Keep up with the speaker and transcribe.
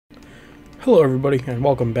Hello everybody and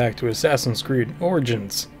welcome back to Assassin's Creed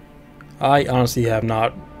Origins. I honestly have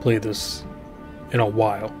not played this in a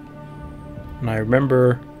while. And I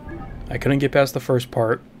remember I couldn't get past the first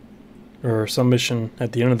part, or some mission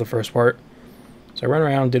at the end of the first part. So I ran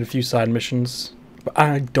around, did a few side missions, but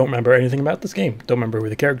I don't remember anything about this game. Don't remember who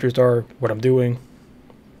the characters are, what I'm doing.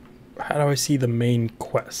 How do I see the main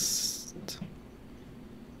quest?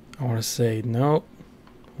 I want to say, no.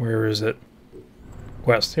 Where is it?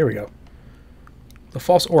 Quest, here we go. The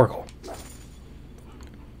False Oracle.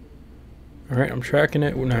 Alright, I'm tracking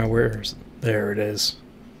it. Now, where is it? There it is.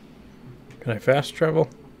 Can I fast travel?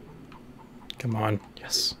 Come on.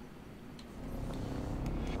 Yes.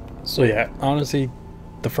 So yeah, honestly,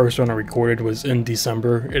 the first one I recorded was in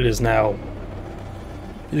December. It is now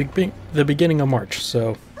the beginning of March,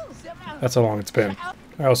 so that's how long it's been.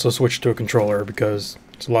 I also switched to a controller because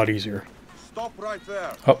it's a lot easier. Stop right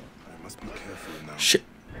there. Oh. I must be careful now. Shit.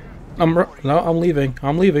 No, I'm leaving.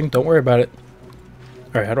 I'm leaving. Don't worry about it.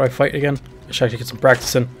 Alright, how do I fight again? I should actually get some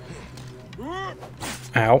practice in.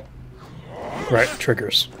 Ow. Right,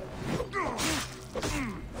 triggers.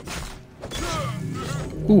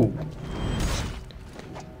 Ooh.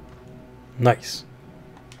 Nice.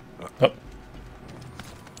 Oh.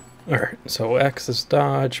 Alright, so X is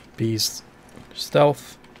dodge, B is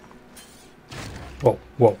stealth. Whoa,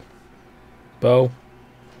 whoa. Bow.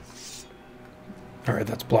 Alright,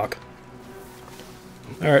 that's block.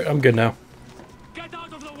 Alright, I'm good now. Get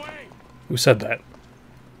out of the way! Who said that?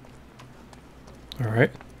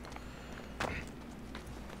 Alright.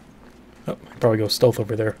 Oh, I probably go stealth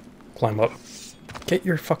over there. Climb up. Get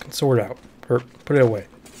your fucking sword out. Or put it away.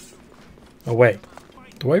 Away.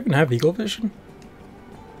 Do I even have eagle vision?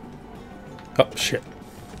 Oh, shit.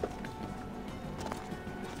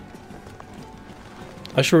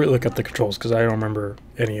 I should really look up the controls because I don't remember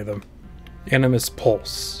any of them. Animus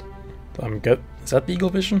Pulse. I'm good. Is that the eagle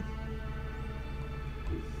vision?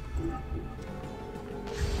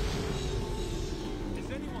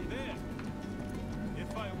 Is anyone there?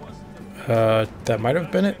 If I wasn't That might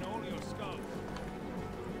have been it.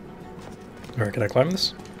 Alright, can I climb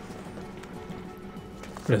this?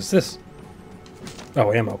 What is this?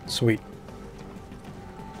 Oh, ammo. Sweet.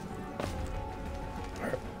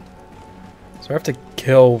 Alright. So I have to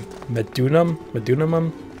kill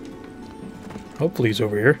Medunum? Hopefully he's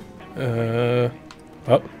over here.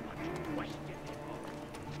 Oh.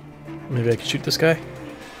 Maybe I can shoot this guy?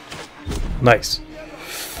 Nice.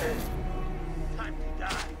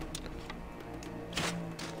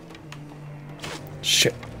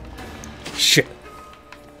 Shit. Shit.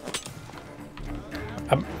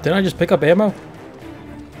 Didn't I just pick up ammo?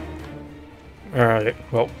 Alright,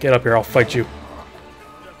 well, get up here, I'll fight you.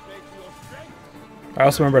 I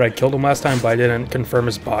also remembered I killed him last time, but I didn't confirm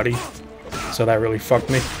his body. So that really fucked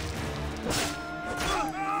me.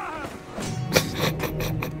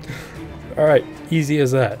 Alright, easy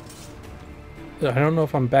as that. I don't know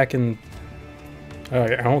if I'm back in...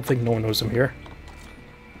 I don't think no one knows I'm here.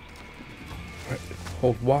 Right,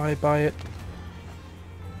 hold Y by it.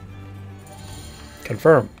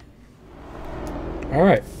 Confirm.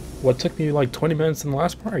 Alright, what took me like 20 minutes in the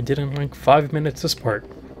last part, I did in like 5 minutes this part.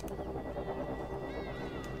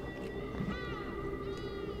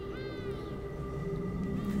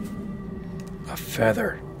 A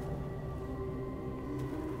feather.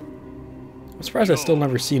 I'm surprised I've still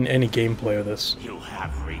never seen any gameplay of this. You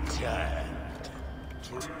have returned.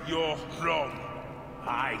 You're wrong.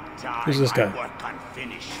 I died. Who's this guy? My work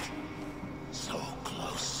unfinished. So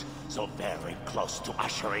close, so very close to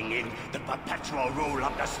ushering in the perpetual rule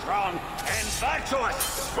of the strong and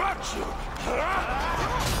virtuous. Virtue.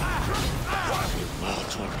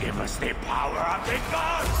 What will give us the power of the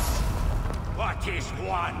gods? What is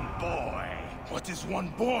one boy? What is one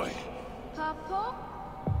boy? Papa?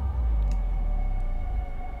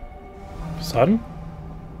 Son?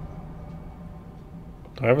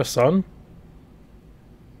 Do I have a son?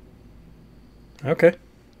 Okay.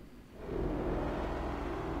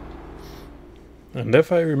 And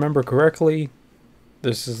if I remember correctly,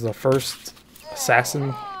 this is the first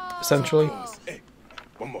assassin, essentially. Hey,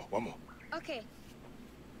 one more. Okay,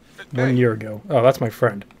 1 year ago. Oh, that's my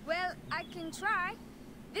friend. well, I can try.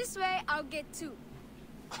 This way, I'll get two.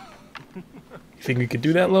 You think we could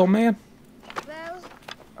do that, little man? Well,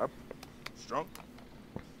 Up. Strong.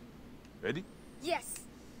 Ready? yes.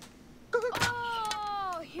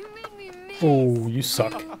 Oh, you made me miss. Oh, you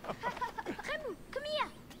suck. Remu, come here.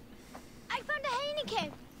 I found a hyena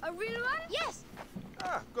cave. A real one? Yes.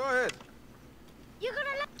 Go ahead. You're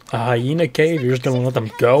gonna let... A hyena cave? You're just gonna let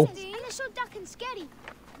them go? The hyena so dark and scary.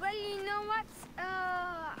 Well, you know what?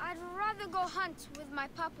 I'd rather go hunt with my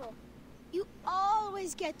papa. You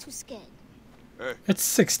always get too scared. It's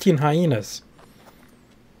 16 hyenas.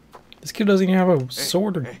 This kid doesn't even have a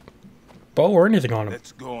sword or hey. bow or anything on him.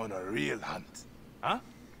 Let's go on a real hunt. Huh?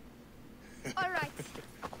 All right.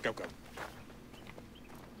 Come, come.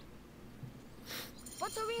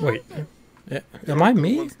 What are we Wait, hunting? am I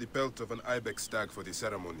me? Wants the pelt of an ibex stag for the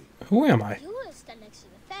ceremony. Who am I? You will stand next to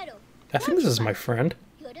the pharaoh. I think this is my friend.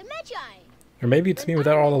 You're the Magi. Or maybe it's me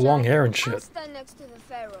without all the long hair and I'll shit. stand next to the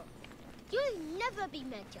pharaoh. You'll never be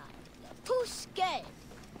Magi. You're too scared.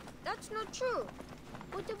 That's not true.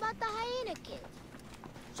 What about the hyena kid?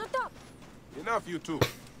 Shut up. Enough, you two.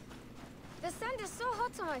 The sand is so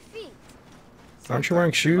hot on my feet. Aren't you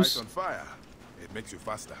wearing Sometimes shoes? the light on fire. It makes you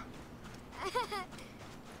faster.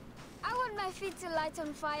 I want my feet to light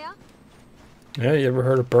on fire. Yeah, you ever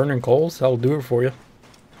heard of burning coals? That'll do it for you.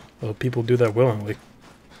 Well, people do that willingly.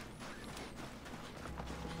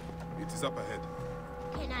 It is up ahead.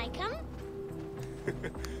 Can I come?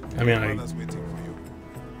 I mean, Mother's waiting for you.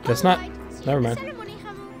 guess not. Alright, see you Never at the mind. ceremony,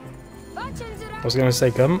 Hamu. Bye, Chenzura. I was gonna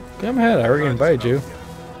say, come ahead. I already invited you.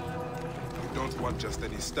 We don't want just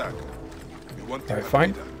any stag. We want Alright, a fine.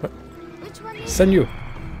 leader. What? Which one is Send you.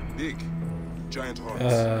 Big, giant horns.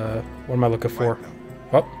 What am I looking for? Right now.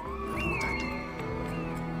 Oh, Do what I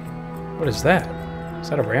do. what is that? Is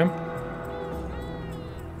that a ram?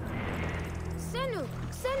 Senu?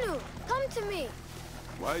 Senu, come to me.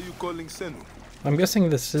 Why are you calling Senu? I'm guessing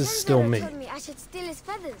this is still Chenzura me. told me I should steal his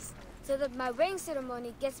feathers so that my weighing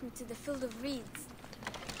ceremony gets me to the field of reeds.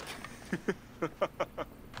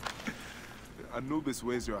 Anubis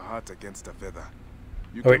weighs your heart against a feather.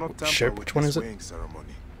 You Oh, wait, cannot tamper shit, with which one this is it? weighing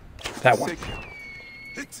ceremony. That one. Sacred.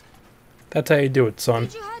 Hit. That's how you do it, son.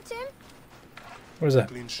 Did you hurt him? What is that?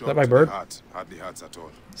 Clean Is shot that my to the bird? heart. Hardly hurts at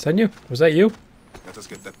all. Send you? Was that you? Let us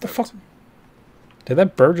get that The belt. fuck? Did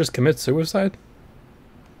that bird just commit suicide?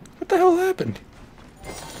 What the hell happened?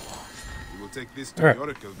 We will take this to Alright. the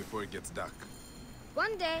oracle before it gets dark.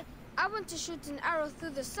 One day, I want to shoot an arrow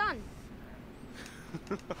through the sun.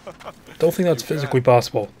 Don't think that's You can. physically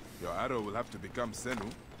possible. Your arrow will have to become Senu.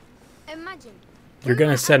 Imagine. You're When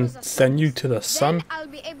gonna my send arrows are you finished, to the sun? Then I'll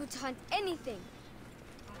be able to hunt anything.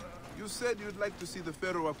 You said you'd like to see the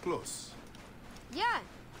pharaoh up close. Yeah.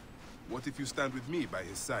 What if you stand with me by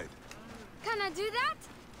his side? Can I do that?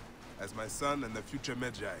 As my son and the future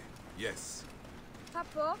Magi, yes.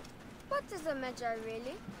 Papa, what is a Magi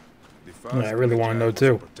really? The Yeah, I first really wanna Magi know was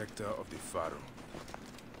too. the protector of the pharaoh.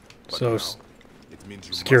 But So, now, s- it means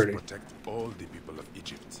you security. must protect all the people of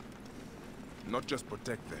Egypt. Not just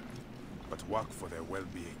protect them, but work for their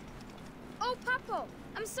well-being. Oh, Papa,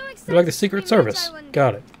 I'm so excited. You're like the to Secret be Service. Magi one day.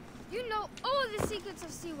 Got it. You know all the secrets of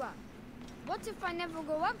Siwa. What if I never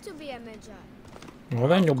grow up to be a Magi? Well,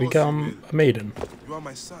 then you'll Of course you become will. a maiden. You are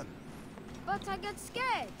my son. But I get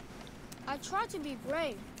scared. I try to be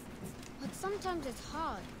brave, but sometimes it's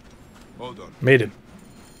hard. Hold on. Maiden.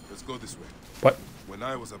 Let's go this way. What? When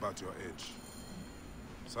I was about your age,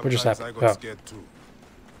 What just sometimes I happened? got Oh. scared too.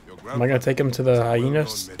 Your Am I gonna grandfather take him to was the a well-known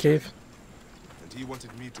hyenas Magi, cave? and he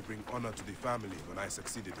wanted me to bring honor to the family when I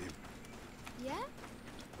succeeded him. Yeah?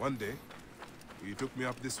 One day, he took me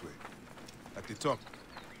up this way. At the top,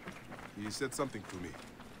 he said something to me.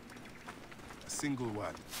 A single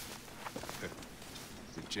word.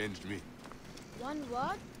 It changed me. One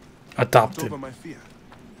word? Got Adopted. over my fear.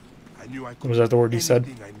 I knew I could Was that the do word he said?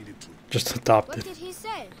 anything I needed to. Just What adopted. did he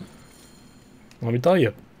say? Let me tell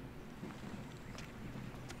you.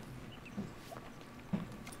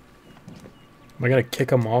 Am I gonna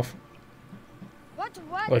kick him off? What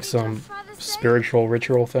word Like did your some father say? spiritual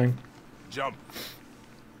ritual thing? Jump.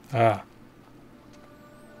 Ah.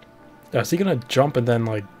 Yeah, is he gonna jump and then,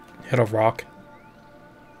 like, hit a rock?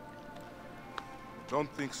 Don't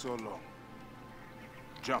think so long.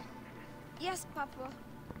 Jump. Yes, Papa.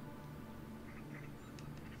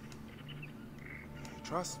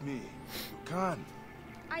 Trust me. You can.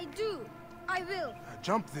 I do. I will.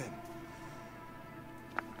 Jump then.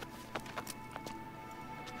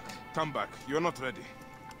 Come back. You're not ready.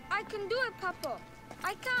 I can do it, Papa.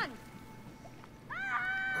 I can.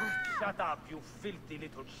 Shut up, you filthy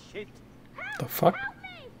little shit. The fuck?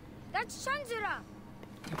 That's Chenzura.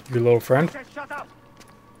 Your little friend? Just shut up.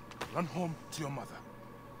 Run home to your mother.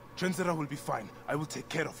 Chenzera will be fine. I will take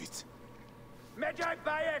care of it. Magi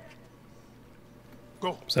Bayek!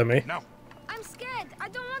 Go. Is that me? Now. I'm scared. I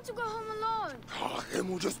don't want to go home alone. Oh,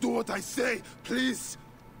 Emu, just do what I say, please.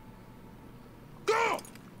 Go!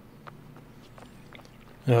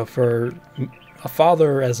 For a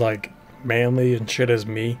father as, like, manly and shit as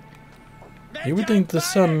me, you would think the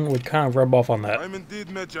son would kind of rub off on that. I'm indeed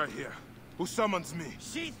Magi here. Who summons me?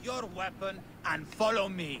 Sheath your weapon and follow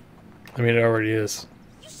me. I mean, it already is.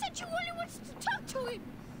 You said you only wanted to talk to him.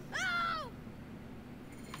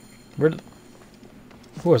 Oh!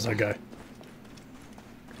 Who was that guy?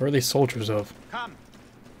 Where are they soldiers of? Come,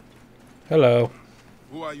 Hello.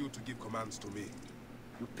 Who are you to give commands to me?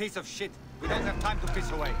 you piece of shit. We don't have time to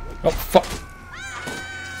piss away. Oh, fuck.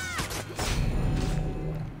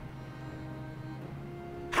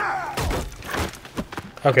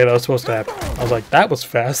 Okay, that was supposed to happen. I was like, that was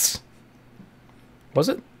fast. Was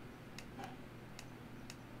it?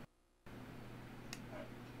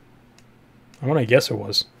 I want to guess it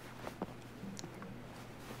was.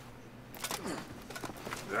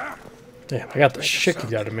 Damn, I got the shit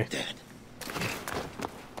kicked out of me.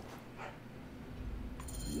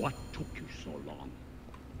 What took you so long?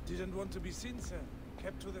 Didn't want to be seen, sir.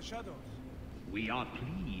 Kept to the shadows. We are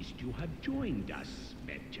pleased you have joined us,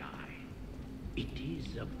 Medjay. It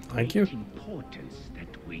is of Thank great you. importance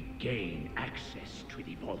that we gain access to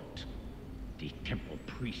the vault. The temple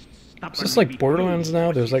priests Is this like Borderlands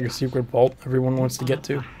now? There's like a secret vault everyone wants to get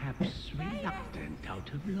to. Perhaps reluctant out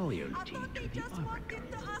of loyalty to the Oracle.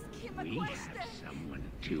 We have someone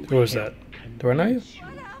to Who is that? Do I know you? convince you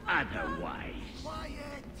otherwise.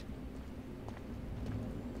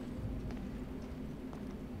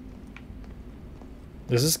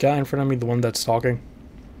 Is this guy in front of me the one that's talking?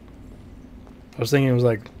 I was thinking it was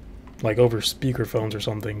like over speakerphones or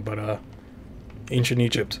something, but ancient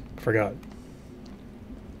Egypt. Forgot.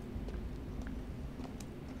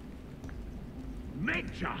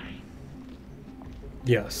 Medjay!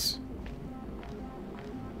 Yes.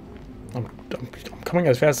 I'm coming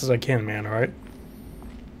as fast as I can, man, alright?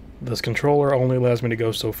 This controller only allows me to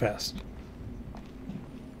go so fast.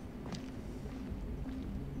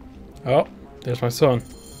 Oh, there's my son.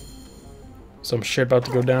 Some shit about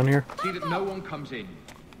to go down here. See that no one comes in.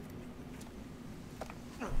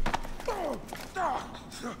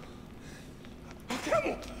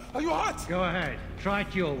 Camel, are you hurt? Go ahead. Try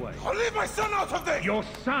it your way. I'll leave my son out of there! Your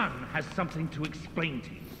son has something to explain to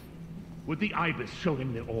you. Would the Ibis show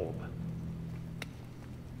him the orb?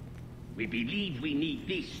 We believe we need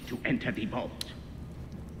this to enter the vault.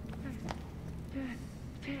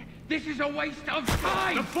 This is a waste of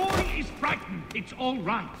time! The boy is frightened. It's all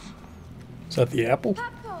right. Is that the apple?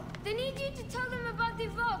 Papa, they need you to tell them about the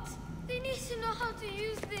vault. They need to know how to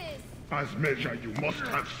use this. As measure, you must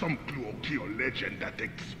have some clue or key or legend that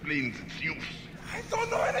explains its use. I don't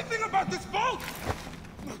know anything about this vault!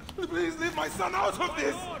 Please leave my son out of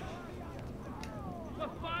this! The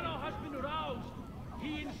Pharaoh has been aroused.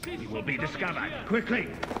 He insists He will on be coming discovered. here. Quickly.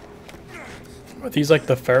 Are these like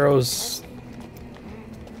the Pharaoh's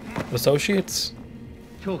associates?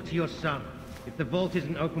 Talk to your son. If the vault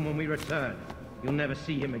isn't open when we return, you'll never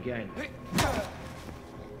see him again.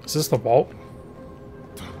 Is this the vault?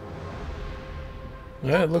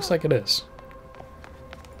 Yeah, it looks like it is.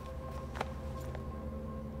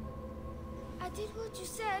 I did what you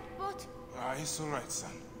said, but It's alright, son.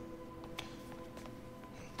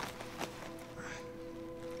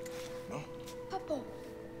 No? Papa,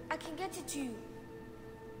 I can get it to you.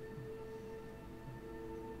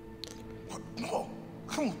 What? No!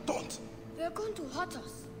 Camel, don't! They're going to hurt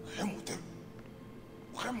us. Camel,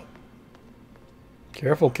 Camel.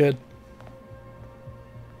 Careful, kid.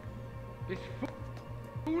 This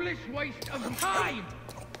foolish waste of time!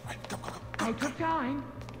 Out of time?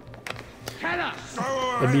 Tell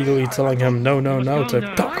us! Immediately telling him no, no, no to I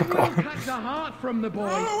will cut the heart from the boy.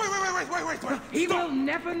 Wait. He will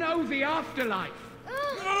never know the afterlife.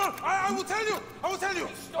 No, I will tell you! I will tell you!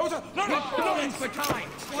 He's stalling for time.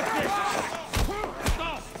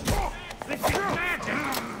 Stop! This is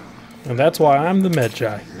magic! And that's why I'm the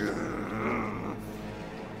Medjay.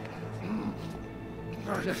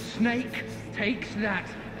 The snake takes that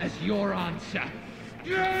as your answer.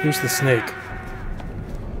 Who's the snake?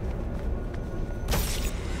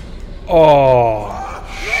 Oh,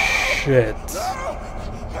 shit.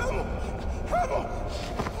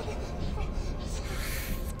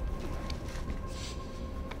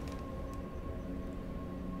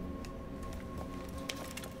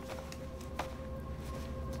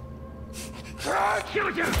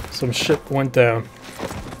 Some shit went down.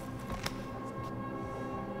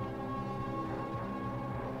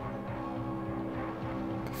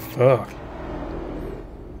 Fuck.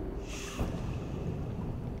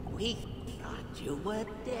 We thought you were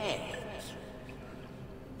dead.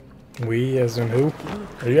 We, as in who?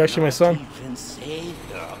 Are you actually my son? Even save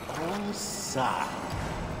your own son.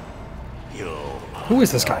 You Who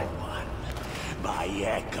is this guy? one,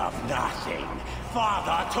 Bayek of nothing,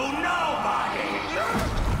 father to nobody.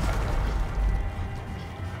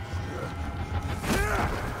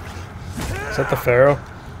 Is that the Pharaoh?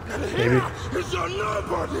 Maybe. Is your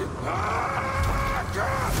nobody?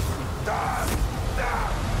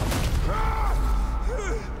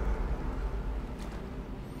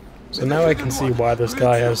 So now I can see why this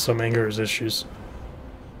guy has some anger issues.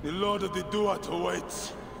 The Lord of the Duat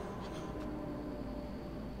awaits.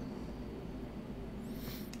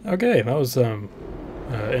 Okay, that was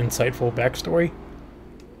insightful backstory.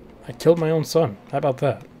 I killed my own son. How about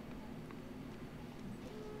that?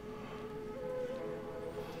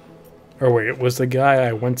 Or wait, was the guy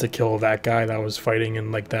I went to kill that guy that was fighting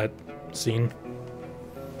in like that scene?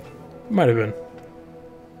 Might have been.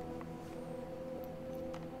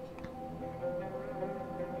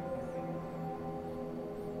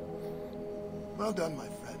 Well done, my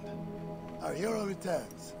friend. Our hero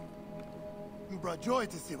returns. You brought joy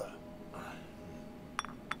to Siwa.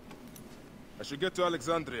 I should get to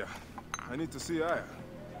Alexandria. I need to see Aya.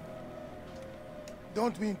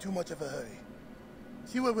 Don't be in too much of a hurry.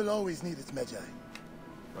 Siwa will always need its Magi.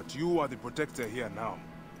 But you are the protector here now.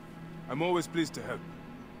 I'm always pleased to help.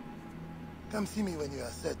 Come see me when you are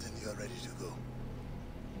certain you are ready to go.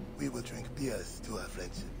 We will drink beers to our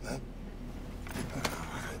friendship, huh?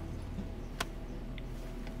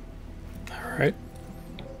 Alright.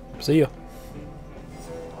 See ya.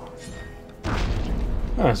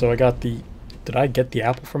 Ah, so I got the... Did I get the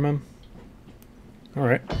apple from him?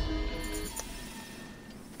 Alright.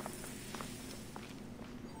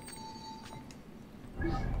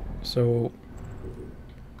 So...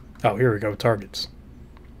 Oh, here we go, targets.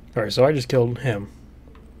 Alright, so I just killed him.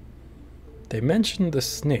 They mentioned the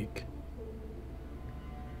snake.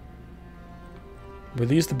 Were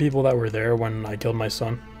these the people that were there when I killed my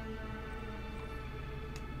son?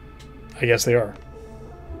 I guess they are.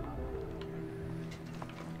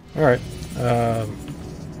 Alright.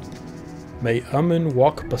 May Amun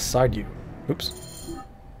walk beside you. Oops.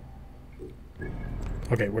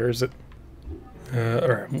 Okay, where is it?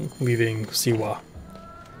 Alright, I'm leaving Siwa.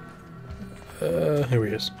 Here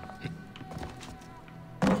he is.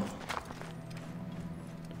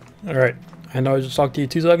 Alright. I know I just talked to you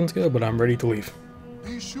 2 seconds ago, but I'm ready to leave.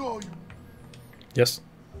 Be sure you... Yes.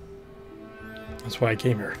 That's why I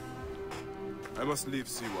came here. I must leave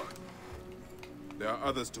Siwa. There are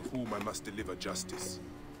others to whom I must deliver justice.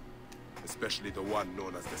 Especially the one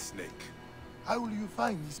known as the Snake. How will you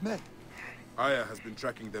find these men? Aya has been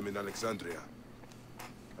tracking them in Alexandria.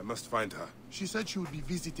 I must find her. She said she would be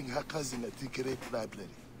visiting her cousin at the Great Library.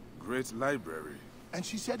 Great Library? And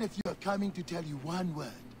she said if you are coming to tell you one word.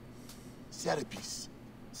 Serapis.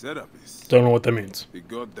 Serapis? Don't know what that means. The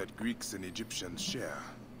god that Greeks and Egyptians share.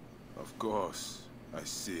 Of course. I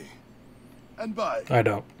see. And bye. I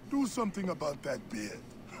don't. Do something about that beard.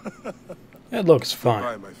 It looks fine.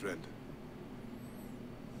 Bye, my friend.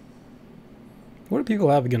 What do people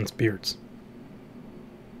have against beards?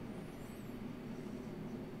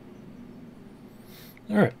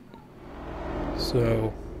 Alright.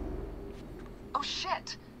 So... Oh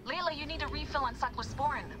shit! Layla, you need a refill on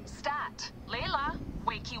cyclosporin. Stat. Layla!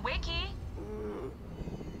 Wakey wakey!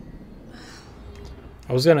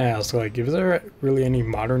 I was gonna ask, like, is there really any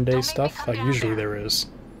modern day stuff? Like, usually there is.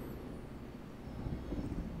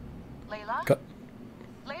 Layla?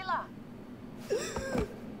 Layla!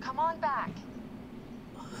 Come on back.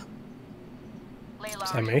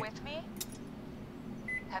 Layla, are you with me?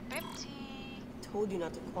 Habibti. Told you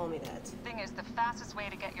not to call me that. Thing is, the fastest way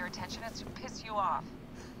to get your attention is to piss you off.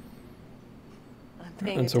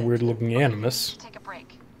 That's a weird looking animus. Take a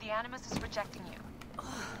break. The animus is rejecting you.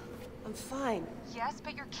 I'm fine. Yes,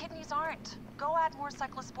 but your kidneys aren't. Go add more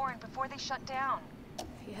cyclosporin before they shut down.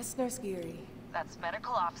 Yes, Nurse Geary. That's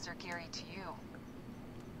Medical Officer Geary to you.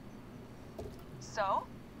 So?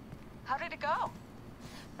 How did it go?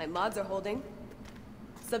 My mods are holding.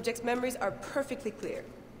 Subject's memories are perfectly clear.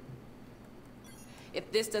 If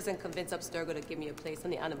this doesn't convince Abstergo to give me a place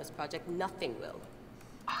on the Animus Project, nothing will.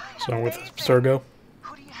 So I'm with Abstergo.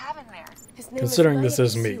 Who do you have in there? His name Considering is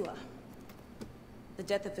this is me. Siwa. The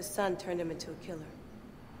death of his son turned him into a killer.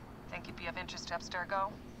 Think he'd be of interest to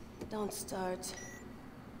Abstergo? Don't start.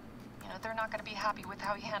 You know, they're not going to be happy with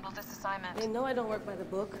how he handled this assignment. They know I don't work by the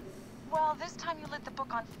book. Well, this time you lit the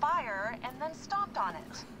book on fire and then stomped on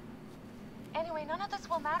it. Anyway, none of this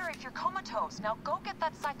will matter if you're comatose. Now go get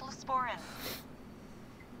that cyclosporin.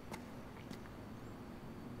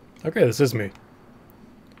 Okay, this is me.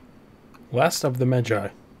 Last of the Magi.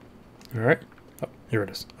 Alright. Oh, here it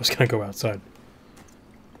is. I was gonna go outside.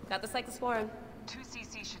 Got the cyclosporin. 2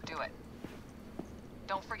 cc should do it.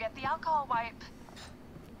 Don't forget the alcohol wipe.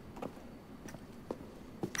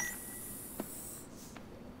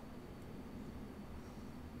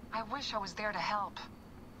 I wish I was there to help.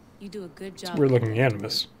 You do a good job. It's a weird looking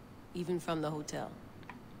animus. even from the hotel.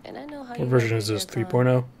 And I know how What version is this?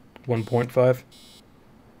 3.0? 1.5?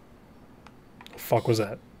 The fuck was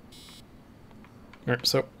that? Alright,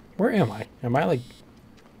 so where am I? Am I like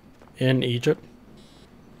in Egypt?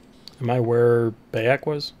 Am I where Bayek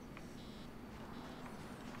was?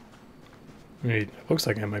 I mean, it looks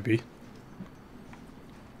like I might be.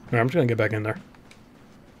 Alright, I'm just gonna get back in there.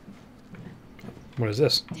 What is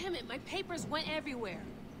this? Damn it, my papers went everywhere.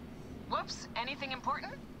 Whoops, anything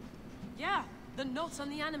important? Yeah, the notes on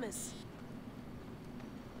the Animus.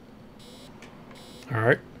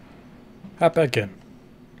 Alright. Hop back in.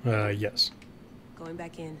 Yes. Going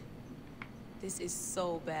back in. This is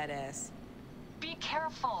so badass. Be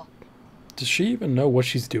careful. Does she even know what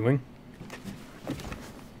she's doing?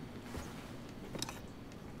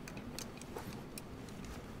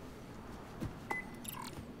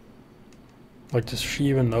 Like, does she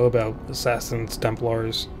even know about assassins,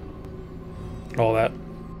 Templars, all that?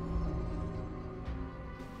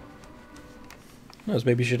 Knows,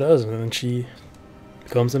 maybe she does, and then she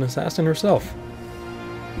becomes an assassin herself.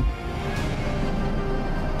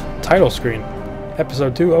 Title screen.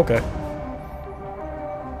 Episode 2, okay.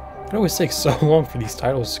 It always takes so long for these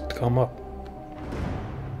titles to come up.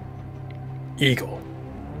 Eagle.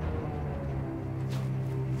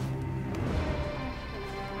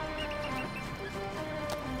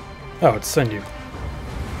 Oh, it's Senju.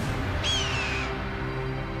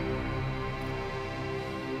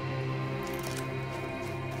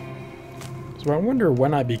 So I wonder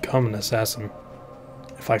when I become an assassin.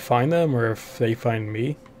 If I find them or if they find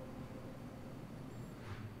me.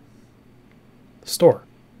 Store.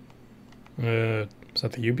 Is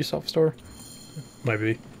that the Ubisoft store? Might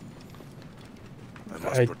be. I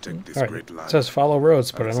must protect this great land. It says follow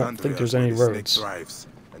roads, but I don't think there's any roads. Thrives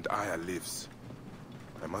and Aya lives.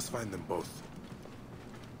 I must find them both.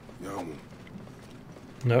 Yamu.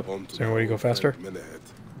 Nope. Is there any way to go faster?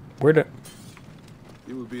 Where did...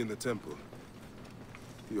 He will be in the temple.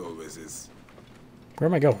 He always is. Where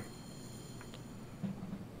am I going?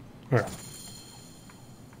 Where?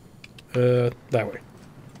 That way.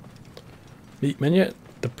 Meet Minyet,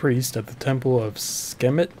 the priest at the temple of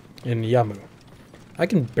Skemet in Yamu. I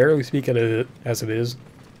can barely speak at it as it is.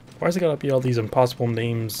 Why has it gotta be all these impossible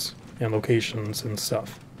names and locations and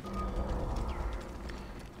stuff?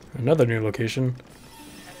 Another new location.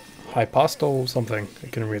 Hypostal something. I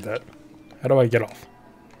couldn't read that. How do I get off?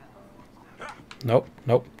 Nope,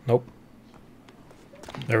 nope, nope.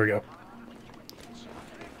 There we go.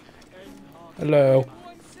 Hello.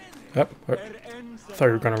 Yep. I thought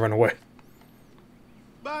you were gonna run away.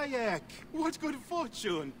 Bayek, what good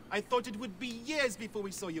fortune! I thought it would be years before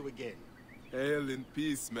we saw you again. Hail in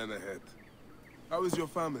peace, Menehet. How is your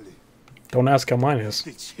family? Don't ask how mine is.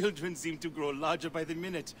 The children seem to grow larger by the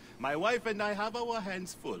minute. My wife and I have our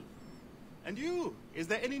hands full. And you? Is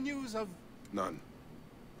there any news of... None.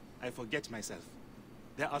 I forget myself.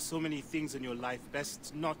 There are so many things in your life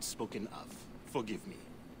best not spoken of. Forgive me.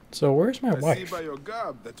 So where's my I wife? see by your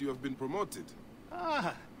garb that you have been promoted.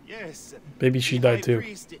 Ah, yes. Maybe she died too.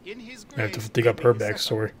 I have to dig up her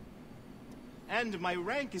backstory. And my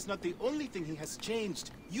rank is not the only thing he has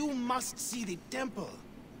changed. You must see the temple.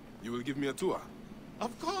 You will give me a tour?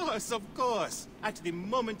 Of course, of course. At the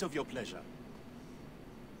moment of your pleasure.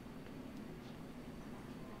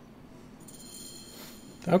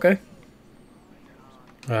 Okay.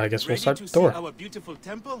 I guess we'll start the Ready to door. see our beautiful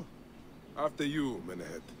temple? After you,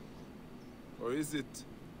 Menehet. Or is it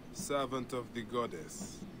servant of the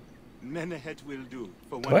goddess? Menehet will do.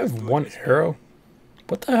 For Do I have one arrow?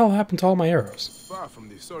 What the hell happened to all my arrows? Far from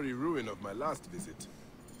the sorry ruin of my last visit.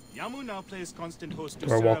 Yamu now plays constant host to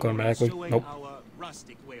Do I walk ceremonies automatically? showing Nope. our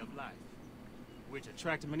rustic way of life, which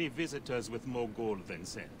attract many visitors with more gold than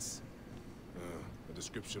sense. A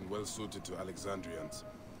description well suited to Alexandrians.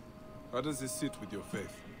 How does this sit with your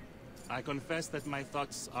faith? I confess that my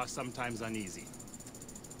thoughts are sometimes uneasy.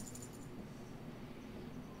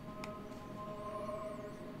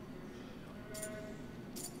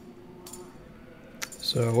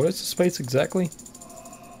 So what is the space exactly?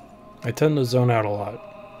 I tend to zone out a lot.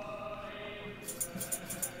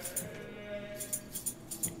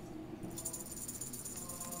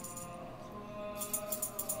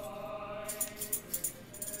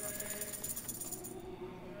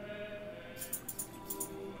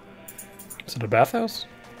 Is it a bathhouse?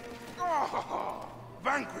 Oh,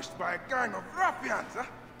 vanquished by a gang of ruffians, huh?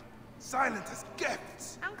 Silent as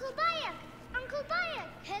gifts. Uncle Bayek! Uncle Bayek!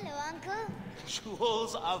 Hello, Uncle.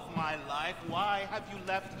 Jewels of my life, why have you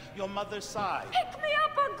left your mother's side? Pick me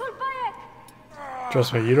up, Uncle Bayek!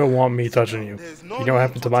 Trust me, you don't want me touching you. You know what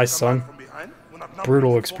happened to my son?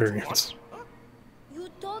 Brutal experience. You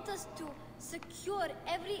told taught us to secure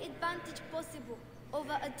every advantage possible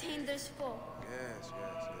over Attainer's foe. Yes.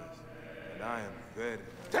 And I am very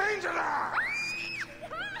dangerous!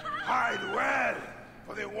 Hide well,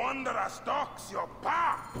 for the wanderer stalks your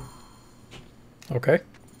path. Okay.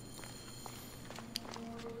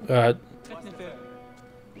 Do I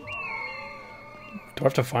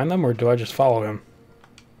have to find them, or do I just follow him?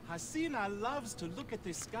 Hasina loves to look at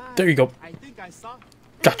the sky. There you go. I think I saw.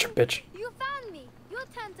 Gotcha, bitch. You found me. Your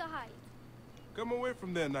turn to hide. Come away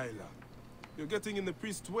from there, Naila. You're getting in the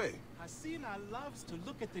priest's way. Hasina loves to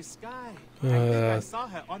look at the sky. I think I saw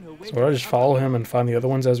her on her way. So I just follow him and find the other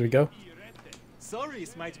ones as we go?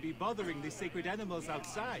 Soris might be bothering the sacred animals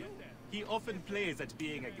outside. He often plays at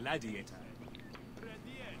being a gladiator.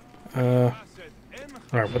 Alright,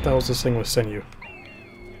 what the hell is this thing with Senyu?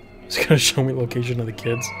 It's gonna show me location of the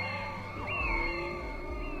kids.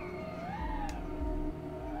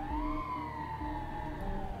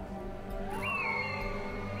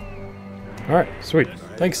 Alright, sweet.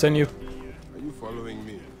 Thanks, Senyu. Are you following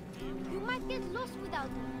me? You might get lost without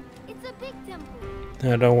them. It's a big temple.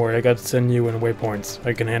 Yeah, don't worry, I got Senyu and waypoints.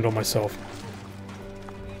 I can handle myself.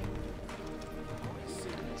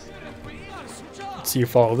 Let's see you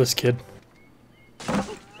follow this kid. You will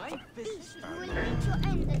meet your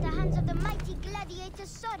end at the hands of the mighty gladiator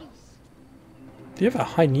Soris. Do you have a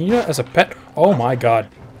hyena as a pet? Oh my god.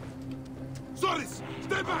 Soris,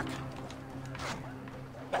 stay back!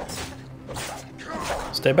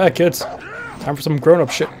 Stay back, kids. Time for some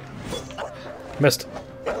grown-up shit. Missed.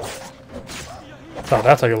 Oh,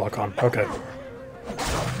 that's how you lock on. Okay.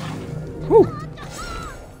 Whew.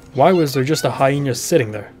 Why was there just a hyena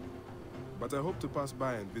sitting there? But I hope to pass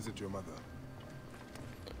by and visit your mother.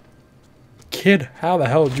 Kid, how the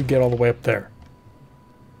hell did you get all the way up there?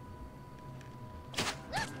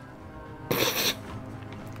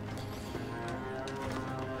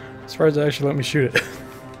 As far as they actually let me shoot it.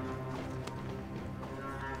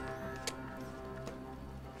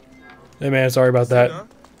 Hey man, sorry about that.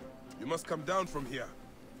 You must come down from here.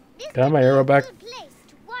 Got my arrow back Place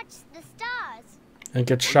to watch the stars. and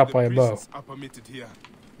get shot by a bow. Are permitted here.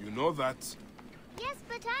 You know that. Yes,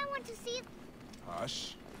 but I want to see.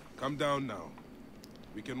 Hush. Come down now.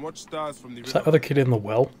 We can watch stars from the Is river. that other kid in the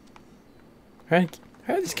well? How do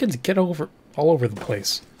these kids get all over the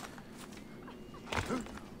place?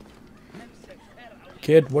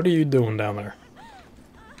 Kid, what are you doing down there?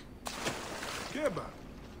 Keba,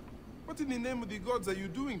 what in the name of the gods are you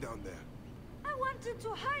doing down there? I wanted to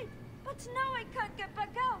hide, but now I can't get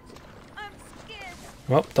back out. I'm scared.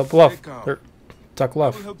 Well, tough luck. Stay calm. Tough I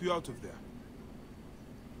luck. will help you out of there.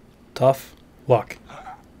 Tough luck.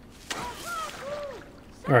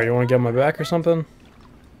 Alright, you want to get my back or something?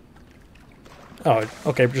 Oh,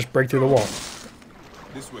 okay, just break through the wall.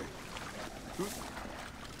 This way.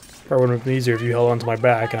 Probably would have been easier if you held onto my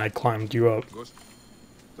back and I climbed you up.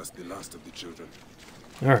 That's the last of the children.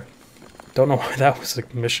 Alright. Don't know why that was a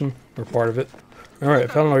mission or part of it. Alright, I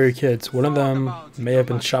found all your kids. One of them may have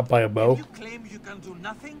been shot by a bow. You claim you can do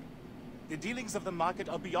nothing? The dealings of the market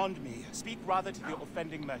are beyond me. Speak rather to the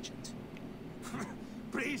offending merchant.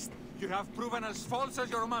 Priest, you have proven as false as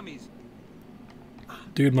your mummies.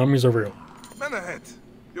 Dude, mummies are real. Man ahead.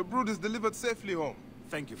 Your brood is delivered safely home.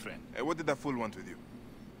 Thank you, friend. What did that fool want with you?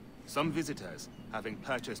 Some visitors, having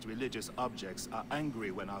purchased religious objects, are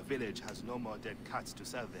angry when our village has no more dead cats to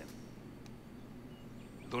sell them.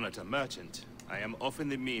 Though not a merchant, I am often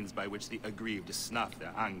the means by which the aggrieved snuff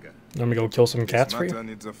their anger. Let me go kill some cats for This you? matter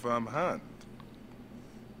needs a firm hand.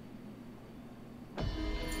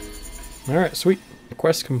 Alright, sweet.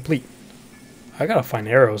 Quest complete. I gotta find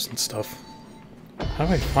arrows and stuff. How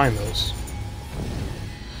do I find those?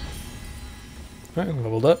 Alright,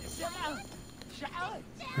 leveled up.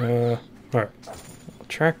 Alright.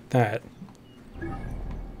 Track that.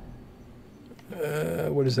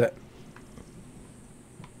 What is that?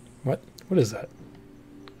 What? What is that?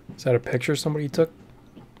 Is that a picture somebody took?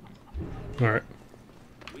 Alright.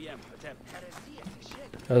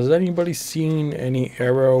 Has anybody seen any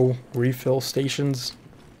arrow refill stations?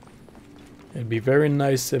 It'd be very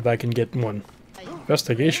nice if I can get one.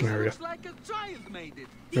 Investigation area.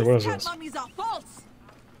 Here, what is this?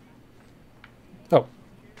 Oh.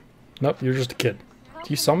 Nope, you're just a kid. Do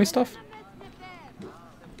you sell me stuff?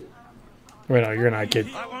 Wait, no, you're not a kid.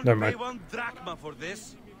 Never mind.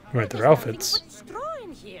 Right, their outfits.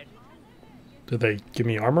 Did they give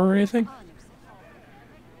me armor or anything?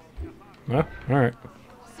 No? Alright.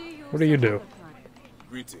 What do you do?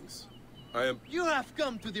 Greetings. I am... You have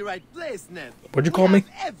come to the right place, Ned. What'd you call me?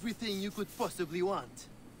 Everything you could possibly want.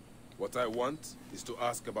 What I want is to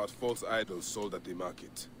ask about false idols sold at the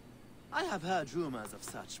market. I have heard rumors of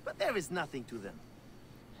such, but there is nothing to them.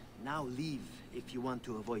 Now leave if you want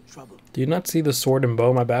to avoid trouble. Do you not see the sword and bow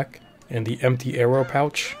on my back? And the empty arrow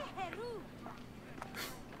pouch?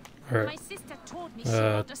 Alright. My sister told me she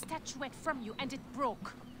bought a statuette from you and it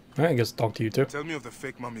broke. Alright, I guess talk to you too. Tell me of the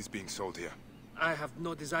fake mummies being sold here. I have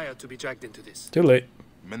no desire to be dragged into this. Too late.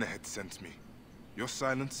 Menehet sent me. Your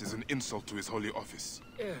silence is an insult to his holy office.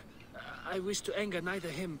 Yeah, I wish to anger neither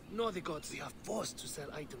him nor the gods. We are forced to sell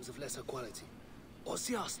items of lesser quality, or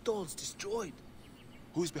see our stalls destroyed.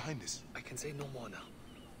 Who is behind this? I can say no more now.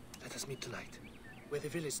 Let us meet tonight, where the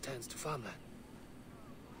village turns to farmland.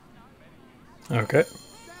 Okay.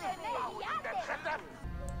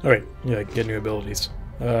 Alright, yeah, get new abilities.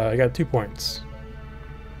 I got 2 points.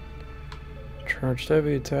 Charged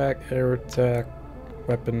heavy attack, air attack,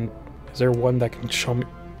 weapon. Is there one that can show me?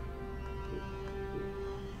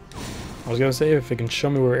 I was gonna say if it can show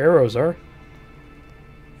me where arrows are.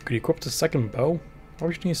 Could you equip the second bow? Why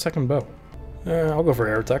would you need a second bow? I'll go for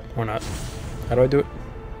air attack. Why not? How do I do it?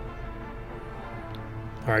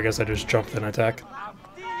 Alright, I guess I just jump then attack.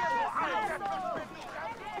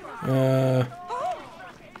 Alright,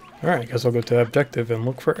 I guess I'll go to objective and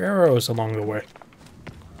look for arrows along the way.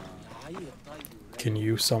 Can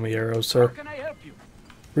you sell me arrows, sir?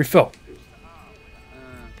 Refill.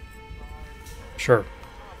 Sure.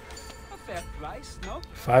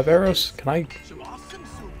 5 arrows? Can I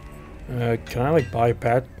like buy a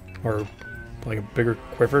pad or like a bigger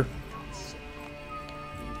quiver?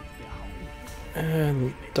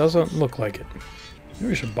 And doesn't look like it. Maybe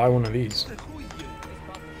we should buy one of these.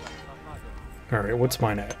 Alright, what's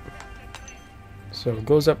mine at? So it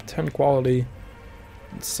goes up 10 quality,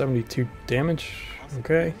 72 damage.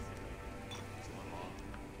 Okay.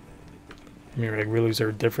 I mean, like, really, is there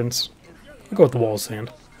a difference? I'll go with the wall of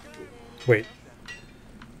sand. Wait.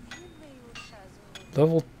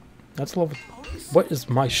 Level... That's level... What is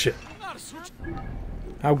my shit?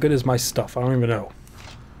 How good is my stuff? I don't even know.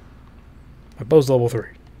 My bow's level 3.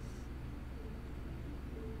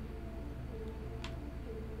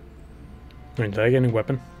 I mean, did I get any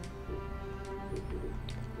weapon?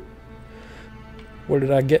 What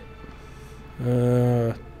did I get?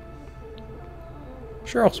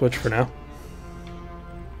 Sure, I'll switch for now.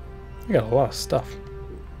 I got a lot of stuff.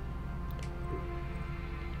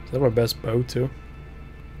 Is that my best bow, too?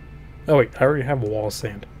 Oh wait, I already have a wall of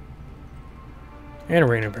sand. And a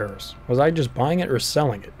rain of arrows. Was I just buying it or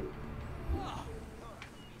selling it?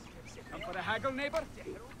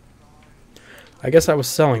 I guess I was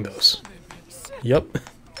selling those. Yep.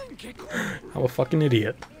 I'm a fucking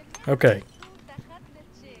idiot. Okay.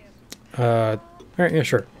 Alright, yeah,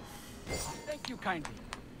 sure.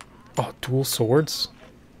 Oh, dual swords?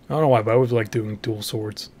 I don't know why, but I always like doing dual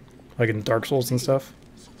swords. Like in Dark Souls and stuff.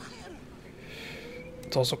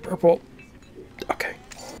 It's also purple. Okay.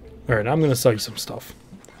 Alright, I'm gonna sell you some stuff.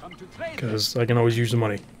 Because I can always use the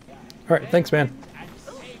money. Alright, thanks, man.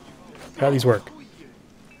 How do these work?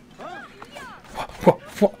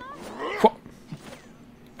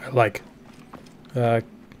 Like, I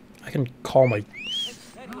can call my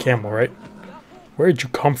camel, right? Where did you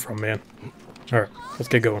come from, man? Alright, let's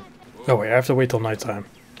get going. Oh wait, I have to wait till nighttime.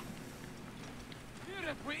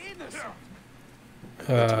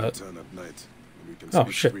 Oh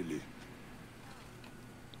shit.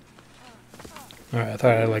 Alright, I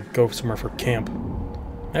thought I'd like go somewhere for camp.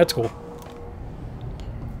 That's cool.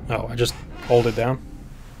 Oh, I just hold it down.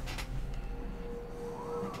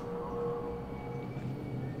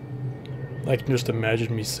 I can just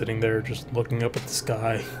imagine me sitting there just looking up at the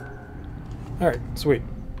sky. Alright, sweet.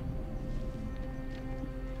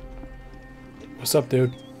 What's up,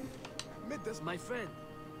 dude? My friend,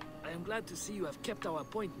 I am glad to see you have kept our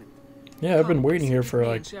appointment. Yeah, I've been waiting here for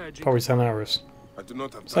like probably 10 hours. I do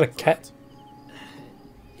not have Is that a cat?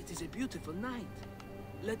 It is a beautiful night.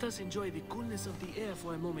 Let us enjoy the coolness of the air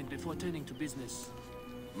for a moment before turning to business.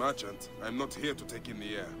 Merchant, I am not here to take in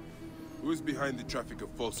the air. Who is behind the traffic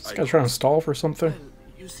of false items? This guy's trying to stall for something? Well,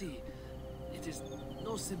 you see, it is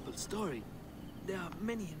no simple story. There are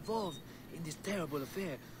many involved in this terrible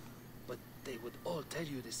affair, but they would all tell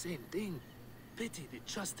you the same thing. Pity the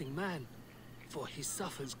trusting man, for he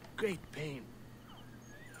suffers great pain.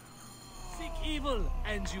 Seek evil,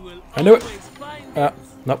 and you will I knew it! always find it.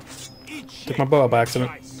 Nope. Took my bow out by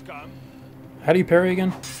accident. How do you parry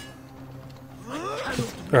again?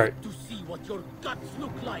 Alright. To see what your guts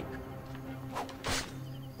look like.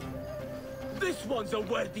 This one's a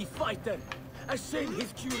worthy fighter. A shame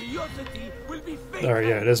his curiosity will be fatal. Alright,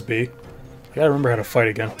 yeah, it is B. I gotta remember how to fight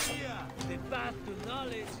again. The path to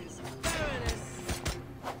knowledge is perilous.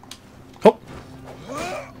 Oh!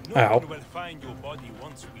 No Ow. one will find your body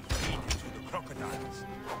once we feed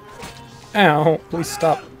Ow! Please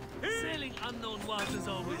stop. Sailing unknown waters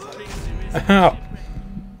always brings you risk. Ow!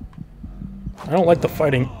 I don't like the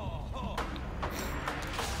fighting.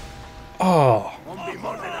 Oh!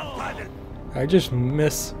 I just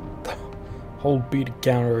miss the hold B to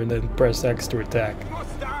counter and then press X to attack.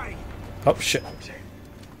 Oh shit.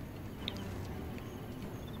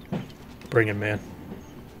 Bring it, man.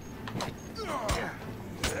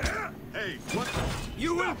 Hey, what?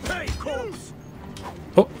 You will pay, corpse!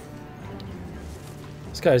 Oh!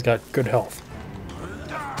 This guy's got good health.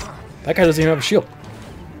 That guy doesn't even have a shield.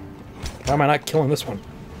 Why am I not killing this one?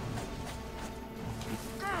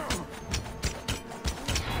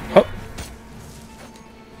 Oh!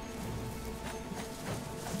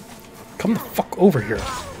 Come the fuck over here.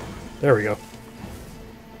 There we go.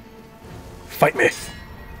 Fight me.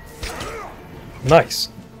 Nice.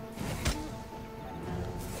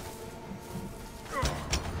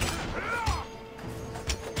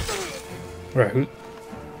 Alright, who?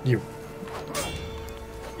 You.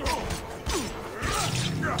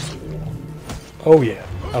 Oh yeah,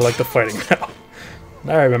 I like the fighting now.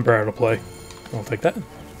 Now I remember how to play. I'll take that.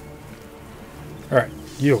 Alright,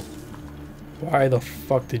 you. Why the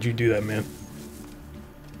fuck did you do that, man?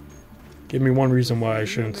 Give me one reason why I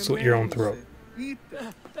shouldn't slit your own throat.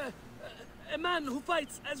 A man who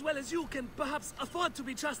fights as well as you can perhaps afford to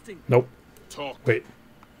be trusting. Nope. Talk. Wait.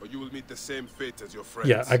 Or you will meet the same fate as your friends.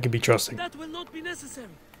 Yeah, I could be trusting. That will not be necessary.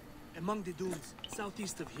 Among the dunes,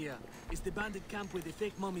 southeast of here, is the bandit camp where the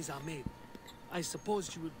fake mummies are made. I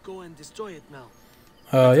suppose you would go and destroy it now.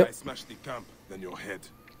 Yep. I smash the camp, then your head.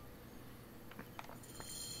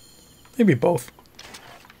 Maybe both.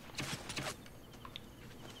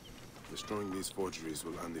 Destroying these forgeries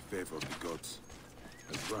will earn the favor of the gods.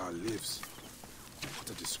 As Ra lives. What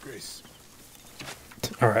a disgrace.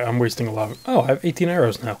 Alright, I'm wasting a lot of... Oh, I have 18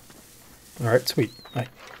 arrows now. Alright, sweet. I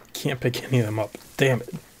can't pick any of them up. Damn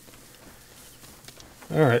it.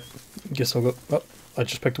 Alright, guess I'll go... Oh, I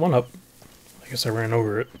just picked one up. I guess I ran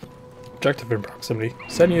over it. Objective in proximity.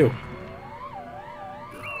 Send you.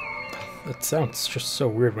 That sounds just so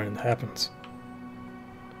weird when it happens.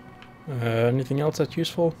 Anything else that's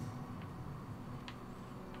useful?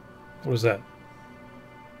 What was that?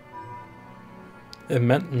 It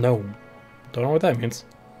meant no. Don't know what that means.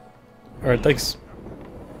 Alright, thanks.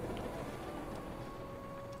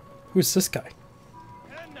 Who's this guy?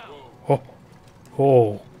 Oh.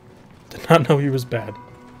 Oh. Did not know he was bad.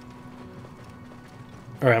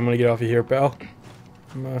 Alright, I'm gonna get off of here, pal.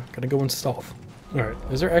 I'm gonna go in stealth. Alright,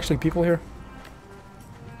 is there actually people here?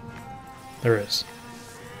 There is.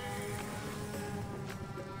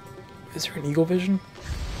 Is there an eagle vision?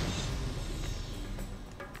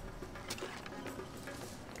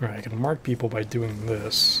 Alright, I can mark people by doing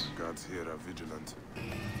this. Guards here are vigilant.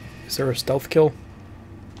 Is there a stealth kill?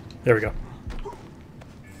 There we go.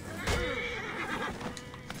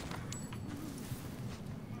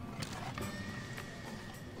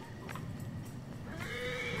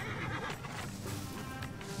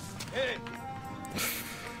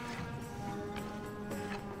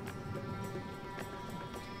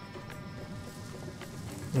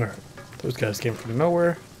 Alright, those guys came from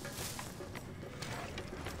nowhere.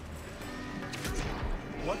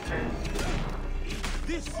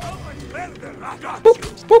 Boop,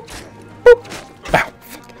 boop, boop. Ow,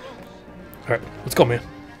 fuck. Alright, let's go, man.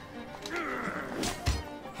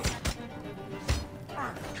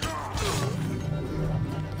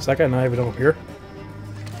 Is that guy not even over here?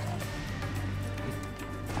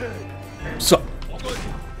 Sup?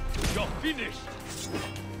 You're finished.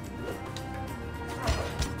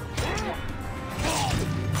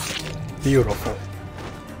 Beautiful.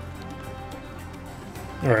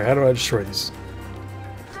 Alright, how do I destroy these?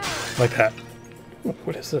 Like that. Ooh,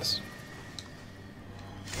 what is this?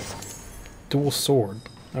 Dual sword.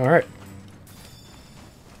 Alright.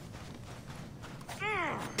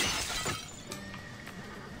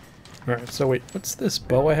 Alright, so wait, what's this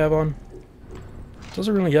bow I have on?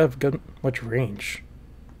 Doesn't really have much range.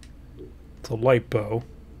 It's a light bow.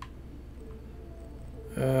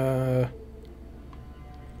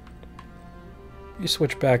 You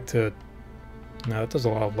switch back to... No, it does a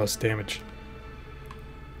lot less damage.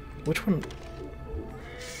 Which one?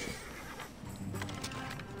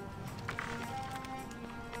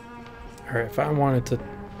 Alright, if I wanted to...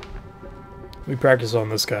 Let me practice on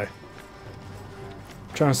this guy.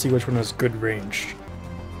 I'm trying to see which one has good range.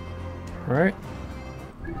 Alright.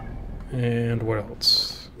 And what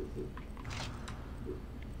else?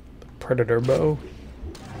 The Predator bow.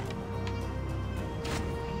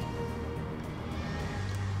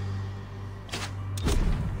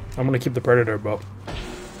 I'm gonna keep the Predator bow.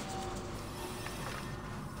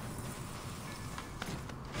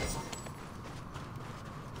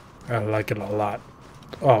 I like it a lot.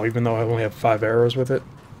 Oh, even though I only have 5 arrows with it.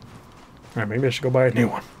 Alright, maybe I should go buy a new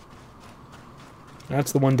one.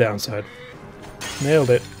 That's the one downside. Nailed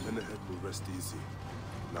it. Menehet will rest easy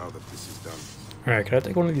now that this is done. Alright, can I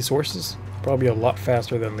take one of these horses? Probably a lot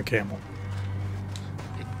faster than the camel.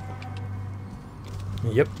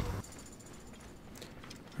 Yep.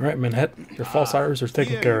 Alright, Menehet, your false ires are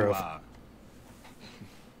taken Here care you of. are.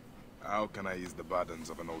 How can I ease the burdens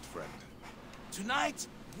of an old friend? Tonight,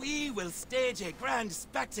 we will stage a grand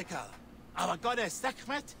spectacle. Our goddess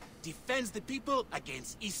Sekhmet defends the people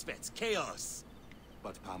against Isfet's chaos.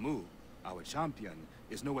 But Pamu, our champion,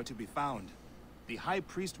 is nowhere to be found. The High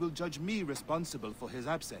Priest will judge me responsible for his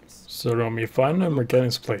absence. So do we find him or get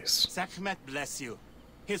his place? Sekhmet bless you.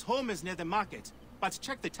 His home is near the market, but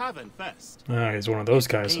check the tavern first. Ah, he's one of those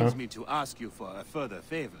guys, It huh? pains me to ask you for a further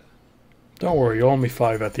favor. Don't worry, you owe me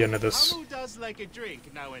 5 at the end of this. Pamu does like a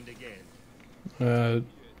drink now and again.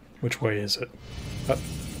 Which way is it?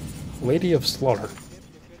 Lady of Slaughter.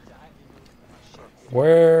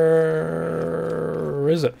 Where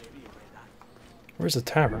is it? Where's the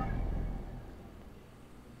tavern?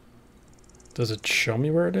 Does it show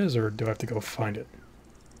me where it is, or do I have to go find it?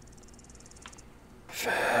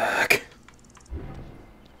 Fuck.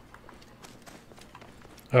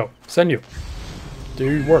 Oh, send you. Do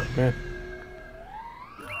your work, man.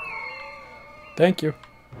 Thank you.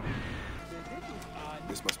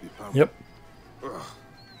 This must be Pamu. Yep. Ugh.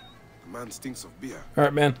 The man stinks of beer.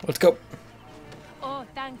 Alright, man, let's go. Oh,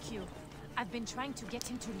 thank you. I've been trying to get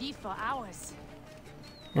him to leave for hours.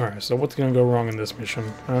 Alright, so what's gonna go wrong in this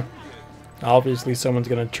mission, huh? Obviously someone's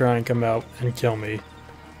gonna try and come out and kill me.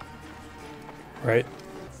 Right?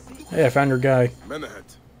 Hey, I found your guy.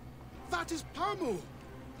 Menehet. That is Pamu.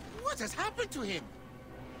 What has happened to him?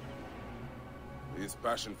 His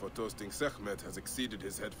passion for toasting Sekhmet has exceeded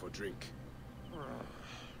his head for drink.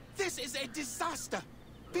 This is a disaster.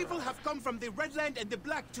 People have come from the Red Land and the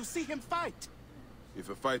Black to see him fight. If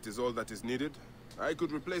a fight is all that is needed, I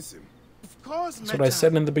could replace him. Of course, That's what I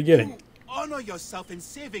said in the beginning. Honor yourself in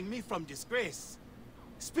saving me from disgrace.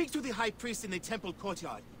 Speak to the High Priest in the temple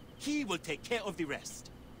courtyard. He will take care of the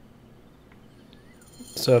rest.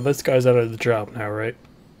 So this guy's out of the job now, right?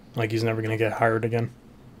 Like he's never gonna get hired again?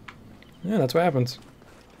 Yeah, that's what happens.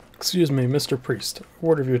 Excuse me, Mr. Priest. A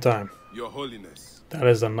word of your time. Your Holiness. That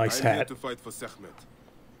is a nice I'm here hat. to fight for Sekhmet.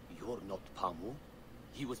 You're not Pamu.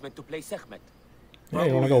 He was meant to play Sekhmet. Yeah,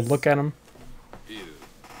 you wanna go look at him? Ill.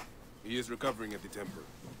 He is recovering at the temple.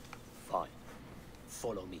 Fine.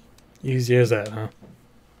 Follow me. Easy as that, huh?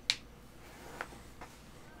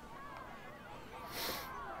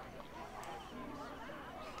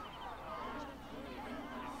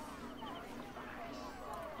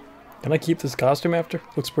 Can I keep this costume after?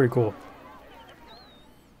 Looks pretty cool.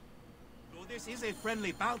 Though this is a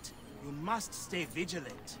friendly bout, you must stay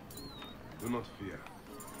vigilant. Do not fear.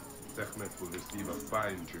 Sekhmet will receive a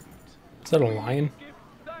fine tribute. Is that a lion?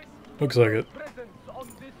 Looks like it.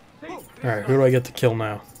 Alright, who do I get to kill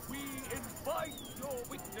now? We invite your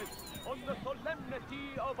witness on the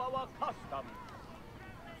solemnity of our custom.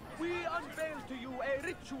 We unveil to you a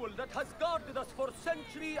ritual that has guarded us for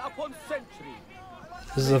century upon century.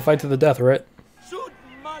 This is a fight to the death, right? Should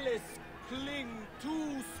malice cling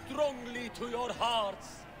too strongly to your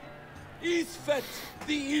hearts, Isfet,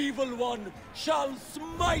 the evil one, shall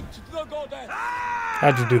smite the goddess.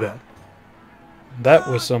 How'd you do that? That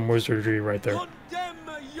was some wizardry right there. Condemn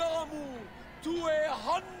Yamu to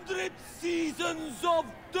 100 seasons of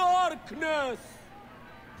darkness.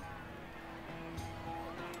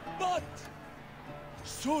 But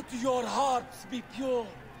should your hearts be pure,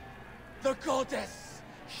 the goddess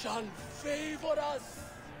shall favor us,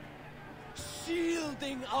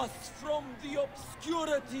 shielding us from the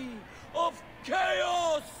obscurity of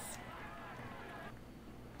chaos.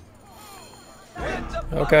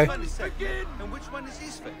 Okay. And which one is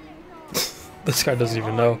Isfet? This guy doesn't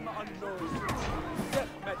even know.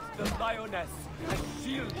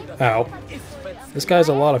 Ow. This guy has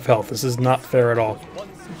a lot of health. This is not fair at all.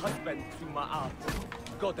 Husband to Ma'at,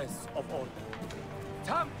 goddess of order.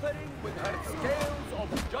 Tampering with her scales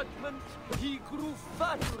of judgment, he grew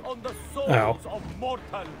fatter on the souls Ow. of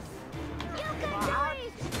mortals.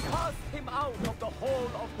 Ma'at cast him out of the hall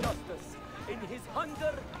of justice. In his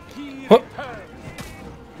hunger, he returned.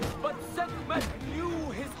 But Sekhmet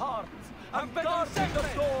knew his heart and guarded the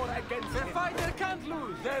door against him. Their fighter can't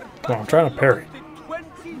lose. Their Come on, I'm trying to parry.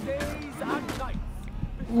 20 days and nights.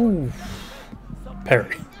 Ooh.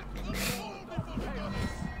 Parry.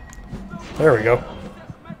 There we go.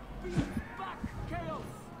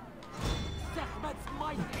 Sekhmet's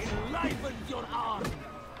might enlivens your arm.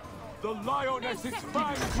 The lioness's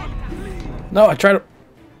fangs will bleed. No, I tried to...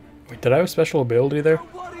 Wait, did I have a special ability there? The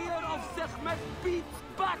warrior of Sekhmet beats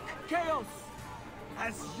back chaos.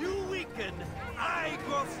 As you weaken, I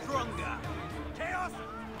grow stronger. Chaos.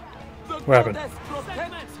 What happened? Goddess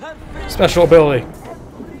protects her face. Special ability.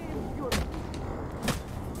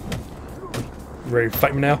 You ready to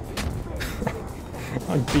fight me now?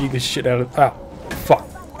 I'm beating the shit out of... Ow. Fuck.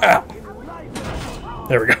 Ow.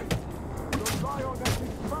 There we go.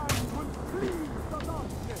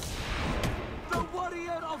 The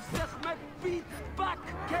warrior of Sekhmet beats back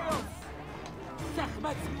chaos.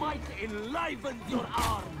 Sekhmet's might enlivens your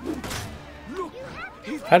arm. Look,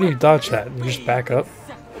 How do you dodge that? You just back up?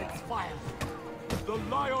 Sekhmet's fire. The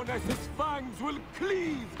lioness's fangs will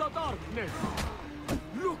cleave the darkness.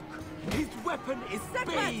 Look, his weapon is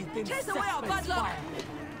bathed in Sekhmet's fire.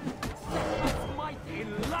 Sekhmet's might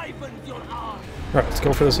enlivens your arm. Alright, let's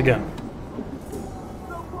go for this again.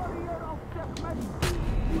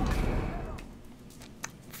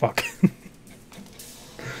 Fuck.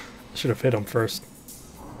 Should have hit him first.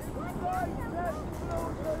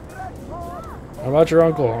 How about your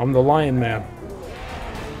uncle? I'm the Lion Man.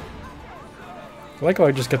 I like how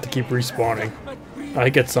I just get to keep respawning. I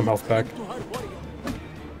get some health back.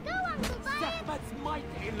 Sekhmet's might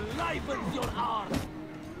enlivens your arm.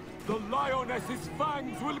 The lioness's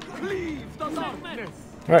fangs will cleave the darkness.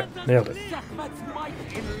 Alright, nailed it. Sekhmet's might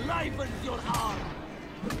enlivens your arm.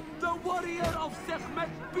 The warrior of Sekhmet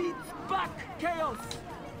beats back chaos.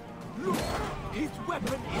 Look, his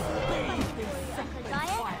weapon is bathed in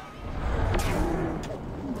Sekhmet's fire.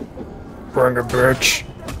 Bring a bitch.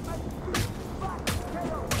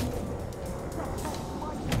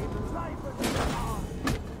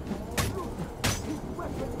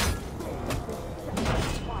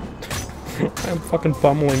 I'm fucking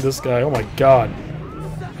pummeling this guy. Oh my god.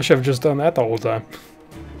 I should have just done that the whole time.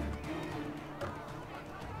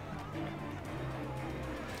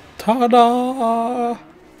 Ta-da!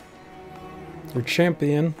 Your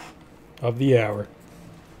champion of the hour.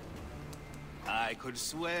 I could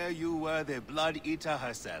swear you were the Blood Eater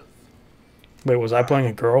herself. Wait, was I playing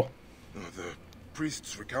a girl? No, the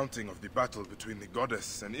priest's recounting of the battle between the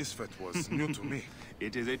goddess and Isfet was new to me.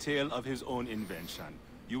 It is a tale of his own invention.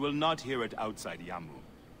 You will not hear it outside Yamu.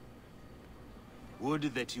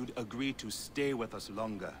 Would that you'd agree to stay with us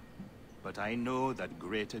longer, but I know that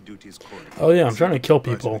greater duties call. Oh yeah, I'm trying to kill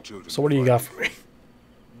people. So what do you got for me?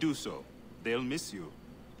 Do so. They'll miss you.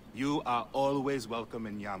 You are always welcome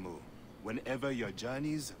in Yamu, whenever your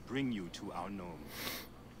journeys bring you to our gnome.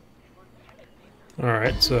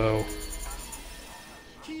 Alright, so...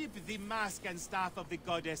 Keep the mask and staff of the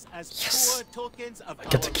goddess as Yes! poor tokens of I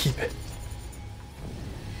get to keep it.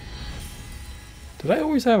 Did I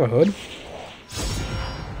always have a hood?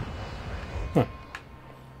 Huh.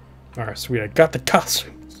 Alright, sweet. I got the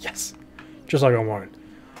costume. Yes! Just like I wanted.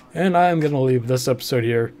 And I am going to leave this episode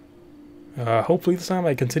here. Hopefully this time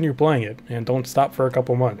I continue playing it and don't stop for a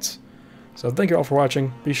couple months. So thank you all for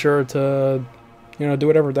watching. Be sure to, do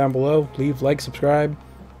whatever down below. Leave, like, subscribe,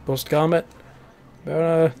 post a comment.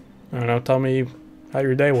 But, I don't know, tell me how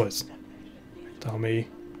your day was. Tell me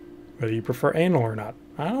whether you prefer anal or not.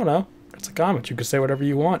 I don't know. It's a comment. You can say whatever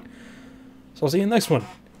you want. So I'll see you in the next one.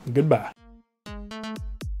 Goodbye.